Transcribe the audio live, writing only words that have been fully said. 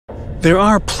There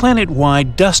are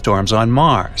planet-wide dust storms on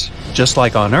Mars. Just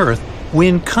like on Earth,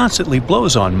 wind constantly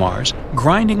blows on Mars,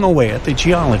 grinding away at the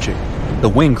geology. The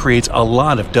wind creates a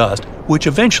lot of dust, which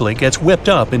eventually gets whipped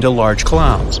up into large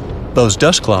clouds. Those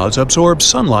dust clouds absorb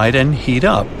sunlight and heat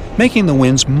up, making the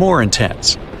winds more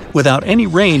intense. Without any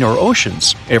rain or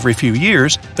oceans, every few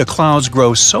years, the clouds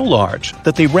grow so large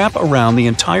that they wrap around the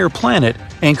entire planet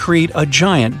and create a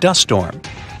giant dust storm.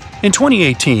 In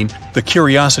 2018, the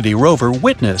Curiosity rover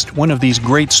witnessed one of these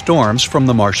great storms from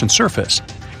the Martian surface.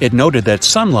 It noted that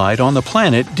sunlight on the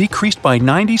planet decreased by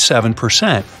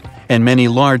 97%, and many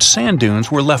large sand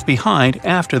dunes were left behind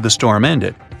after the storm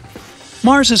ended.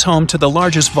 Mars is home to the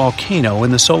largest volcano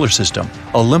in the solar system,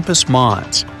 Olympus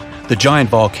Mons. The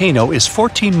giant volcano is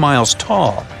 14 miles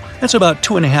tall. That's about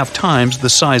 2.5 times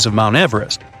the size of Mount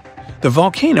Everest. The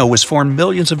volcano was formed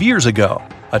millions of years ago,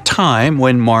 a time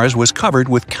when Mars was covered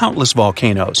with countless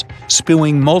volcanoes,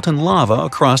 spewing molten lava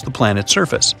across the planet's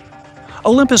surface.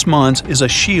 Olympus Mons is a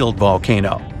shield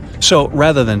volcano. So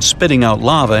rather than spitting out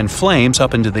lava and flames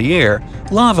up into the air,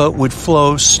 lava would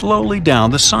flow slowly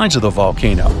down the sides of the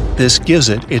volcano. This gives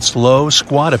it its low,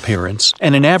 squat appearance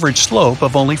and an average slope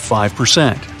of only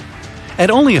 5%. At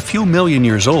only a few million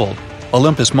years old,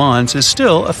 Olympus Mons is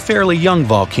still a fairly young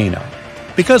volcano.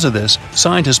 Because of this,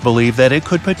 scientists believe that it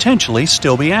could potentially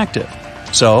still be active.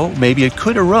 So maybe it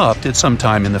could erupt at some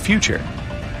time in the future.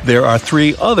 There are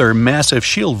 3 other massive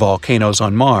shield volcanoes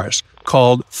on Mars,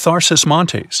 called Tharsis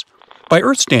Montes. By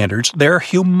Earth standards, they're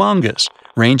humongous,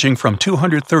 ranging from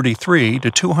 233 to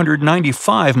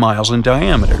 295 miles in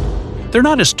diameter. They're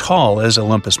not as tall as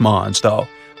Olympus Mons, though,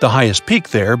 the highest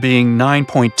peak there being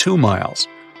 9.2 miles.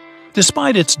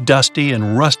 Despite its dusty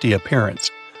and rusty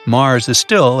appearance, Mars is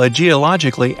still a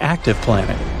geologically active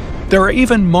planet. There are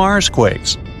even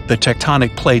Marsquakes. The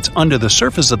tectonic plates under the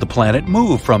surface of the planet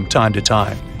move from time to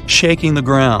time, shaking the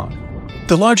ground.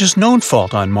 The largest known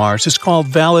fault on Mars is called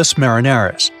Valles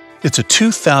Marineris. It's a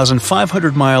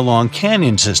 2,500-mile-long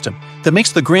canyon system that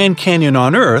makes the Grand Canyon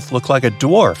on Earth look like a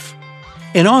dwarf.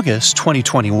 In August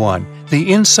 2021,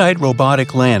 the InSight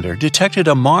robotic lander detected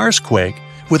a Marsquake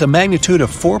with a magnitude of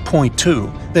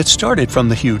 4.2 that started from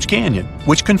the huge canyon,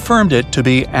 which confirmed it to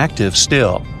be active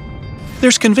still.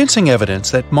 There's convincing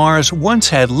evidence that Mars once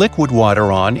had liquid water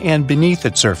on and beneath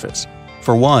its surface.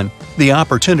 For one, the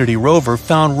Opportunity rover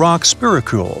found rock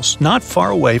spiracules not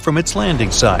far away from its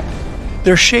landing site.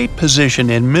 Their shape, position,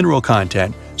 and mineral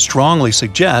content strongly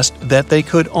suggest that they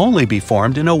could only be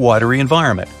formed in a watery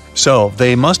environment. So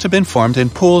they must have been formed in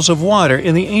pools of water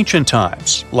in the ancient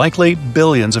times, likely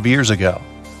billions of years ago.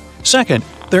 Second,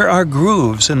 there are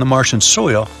grooves in the Martian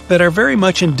soil that are very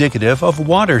much indicative of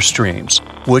water streams,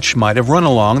 which might have run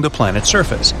along the planet's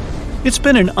surface. It's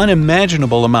been an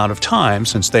unimaginable amount of time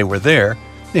since they were there,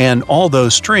 and all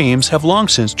those streams have long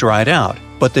since dried out,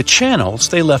 but the channels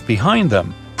they left behind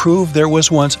them prove there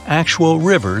was once actual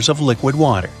rivers of liquid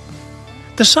water.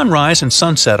 The sunrise and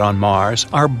sunset on Mars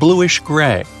are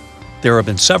bluish-gray. There have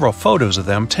been several photos of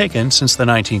them taken since the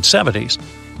 1970s,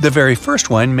 the very first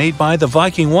one made by the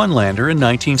Viking 1 lander in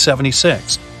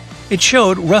 1976. It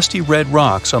showed rusty red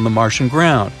rocks on the Martian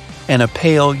ground and a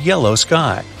pale yellow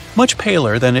sky, much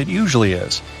paler than it usually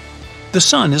is. The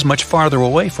Sun is much farther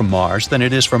away from Mars than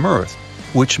it is from Earth,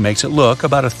 which makes it look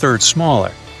about a third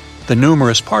smaller. The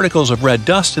numerous particles of red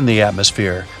dust in the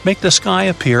atmosphere make the sky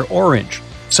appear orange,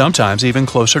 sometimes even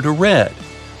closer to red.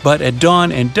 But at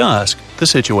dawn and dusk, the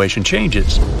situation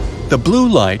changes. The blue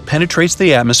light penetrates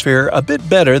the atmosphere a bit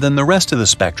better than the rest of the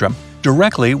spectrum,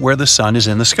 directly where the sun is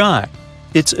in the sky.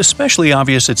 It's especially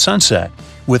obvious at sunset,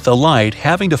 with the light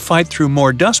having to fight through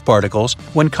more dust particles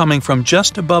when coming from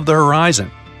just above the horizon.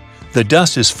 The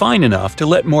dust is fine enough to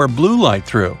let more blue light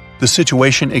through, the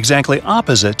situation exactly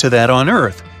opposite to that on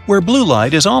Earth, where blue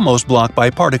light is almost blocked by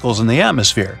particles in the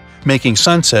atmosphere, making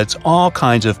sunsets all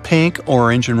kinds of pink,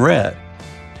 orange, and red.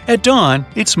 At dawn,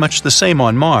 it's much the same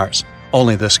on Mars,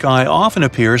 only the sky often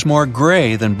appears more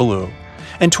gray than blue,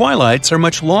 and twilights are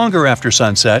much longer after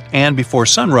sunset and before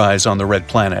sunrise on the red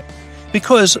planet,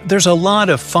 because there's a lot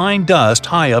of fine dust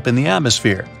high up in the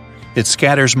atmosphere. It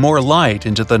scatters more light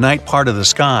into the night part of the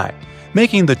sky,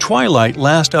 making the twilight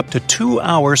last up to 2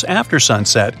 hours after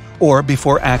sunset or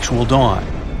before actual dawn.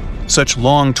 Such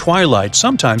long twilights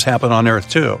sometimes happen on Earth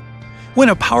too. When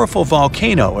a powerful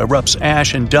volcano erupts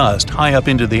ash and dust high up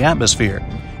into the atmosphere,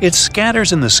 it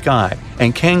scatters in the sky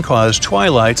and can cause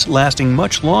twilights lasting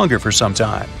much longer for some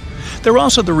time. They're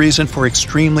also the reason for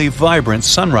extremely vibrant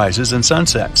sunrises and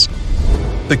sunsets.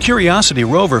 The Curiosity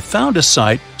rover found a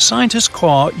site scientists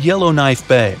call Yellowknife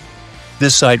Bay.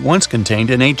 This site once contained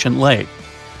an ancient lake.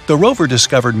 The rover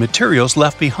discovered materials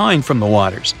left behind from the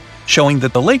waters, showing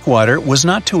that the lake water was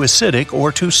not too acidic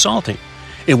or too salty.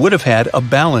 It would have had a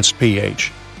balanced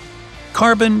pH.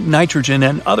 Carbon, nitrogen,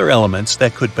 and other elements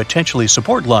that could potentially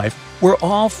support life were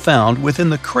all found within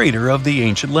the crater of the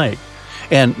ancient lake.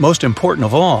 And most important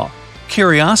of all,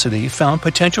 curiosity found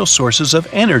potential sources of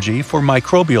energy for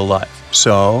microbial life.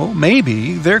 So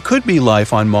maybe there could be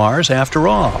life on Mars after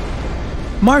all.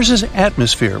 Mars's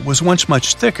atmosphere was once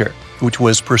much thicker, which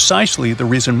was precisely the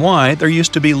reason why there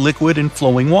used to be liquid and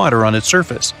flowing water on its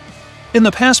surface. In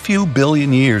the past few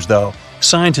billion years, though,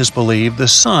 scientists believe the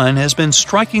Sun has been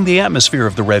striking the atmosphere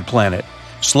of the red planet,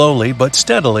 slowly but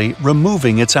steadily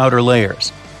removing its outer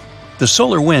layers. The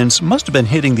solar winds must have been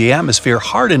hitting the atmosphere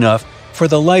hard enough for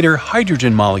the lighter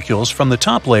hydrogen molecules from the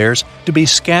top layers to be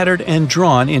scattered and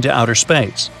drawn into outer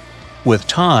space. With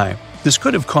time, this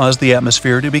could have caused the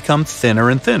atmosphere to become thinner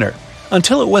and thinner,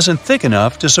 until it wasn't thick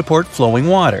enough to support flowing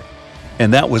water.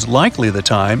 And that was likely the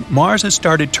time Mars had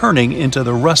started turning into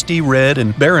the rusty red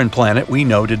and barren planet we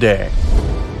know today.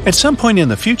 At some point in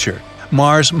the future,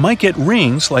 Mars might get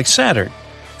rings like Saturn.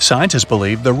 Scientists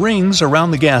believe the rings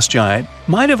around the gas giant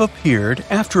might have appeared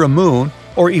after a moon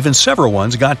or even several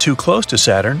ones got too close to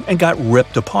Saturn and got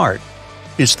ripped apart.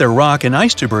 It's their rock and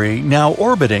ice debris now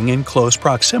orbiting in close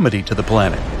proximity to the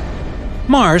planet.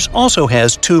 Mars also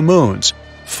has two moons,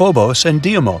 Phobos and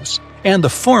Deimos, and the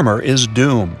former is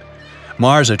doomed.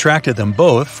 Mars attracted them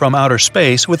both from outer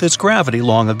space with its gravity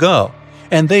long ago,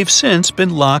 and they've since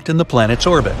been locked in the planet's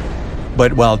orbit.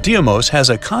 But while Deimos has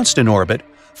a constant orbit,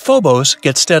 Phobos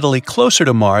gets steadily closer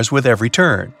to Mars with every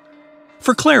turn.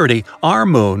 For clarity, our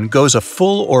moon goes a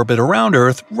full orbit around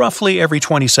Earth roughly every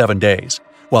 27 days,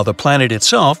 while the planet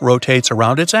itself rotates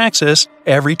around its axis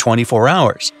every 24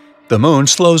 hours. The moon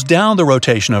slows down the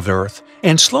rotation of Earth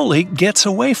and slowly gets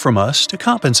away from us to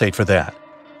compensate for that.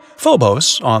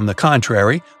 Phobos, on the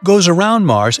contrary, goes around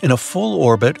Mars in a full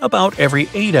orbit about every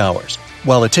 8 hours,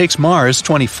 while it takes Mars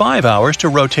 25 hours to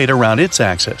rotate around its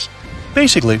axis.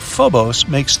 Basically, Phobos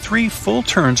makes 3 full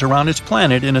turns around its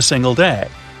planet in a single day.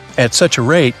 At such a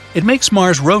rate, it makes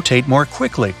Mars rotate more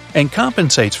quickly and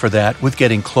compensates for that with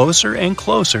getting closer and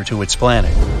closer to its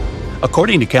planet.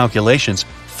 According to calculations,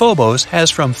 Phobos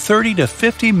has from 30 to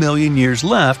 50 million years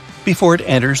left before it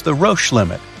enters the Roche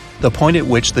limit, the point at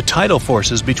which the tidal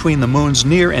forces between the moon's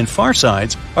near and far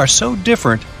sides are so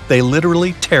different they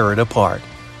literally tear it apart.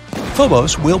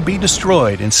 Phobos will be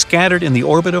destroyed and scattered in the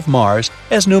orbit of Mars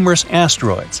as numerous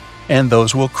asteroids, and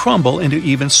those will crumble into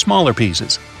even smaller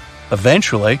pieces.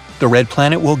 Eventually, the red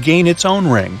planet will gain its own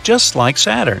ring, just like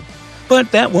Saturn.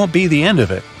 But that won't be the end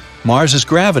of it. Mars's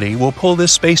gravity will pull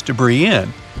this space debris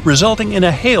in, resulting in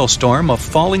a hailstorm of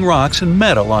falling rocks and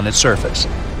metal on its surface.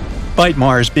 Despite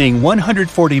Mars being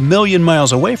 140 million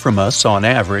miles away from us on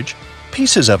average,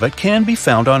 pieces of it can be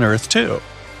found on Earth too.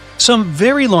 Some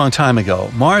very long time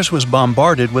ago, Mars was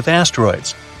bombarded with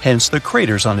asteroids, hence the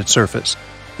craters on its surface.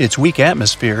 Its weak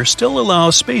atmosphere still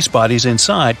allows space bodies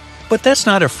inside, but that's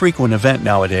not a frequent event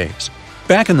nowadays.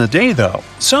 Back in the day, though,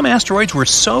 some asteroids were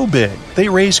so big they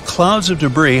raised clouds of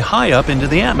debris high up into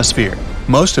the atmosphere.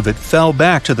 Most of it fell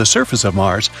back to the surface of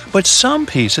Mars, but some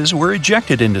pieces were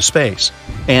ejected into space,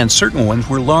 and certain ones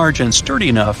were large and sturdy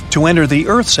enough to enter the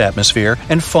Earth's atmosphere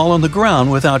and fall on the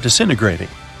ground without disintegrating.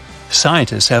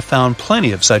 Scientists have found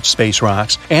plenty of such space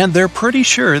rocks, and they're pretty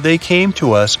sure they came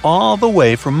to us all the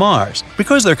way from Mars,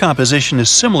 because their composition is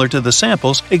similar to the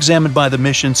samples examined by the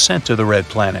mission sent to the red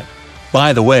planet.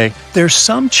 By the way, there's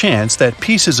some chance that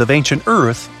pieces of ancient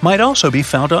Earth might also be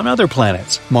found on other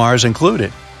planets, Mars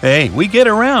included. Hey, we get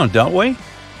around, don't we?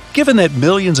 Given that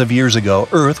millions of years ago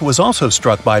Earth was also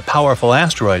struck by powerful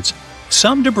asteroids,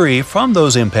 some debris from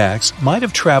those impacts might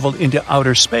have traveled into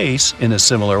outer space in a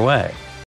similar way.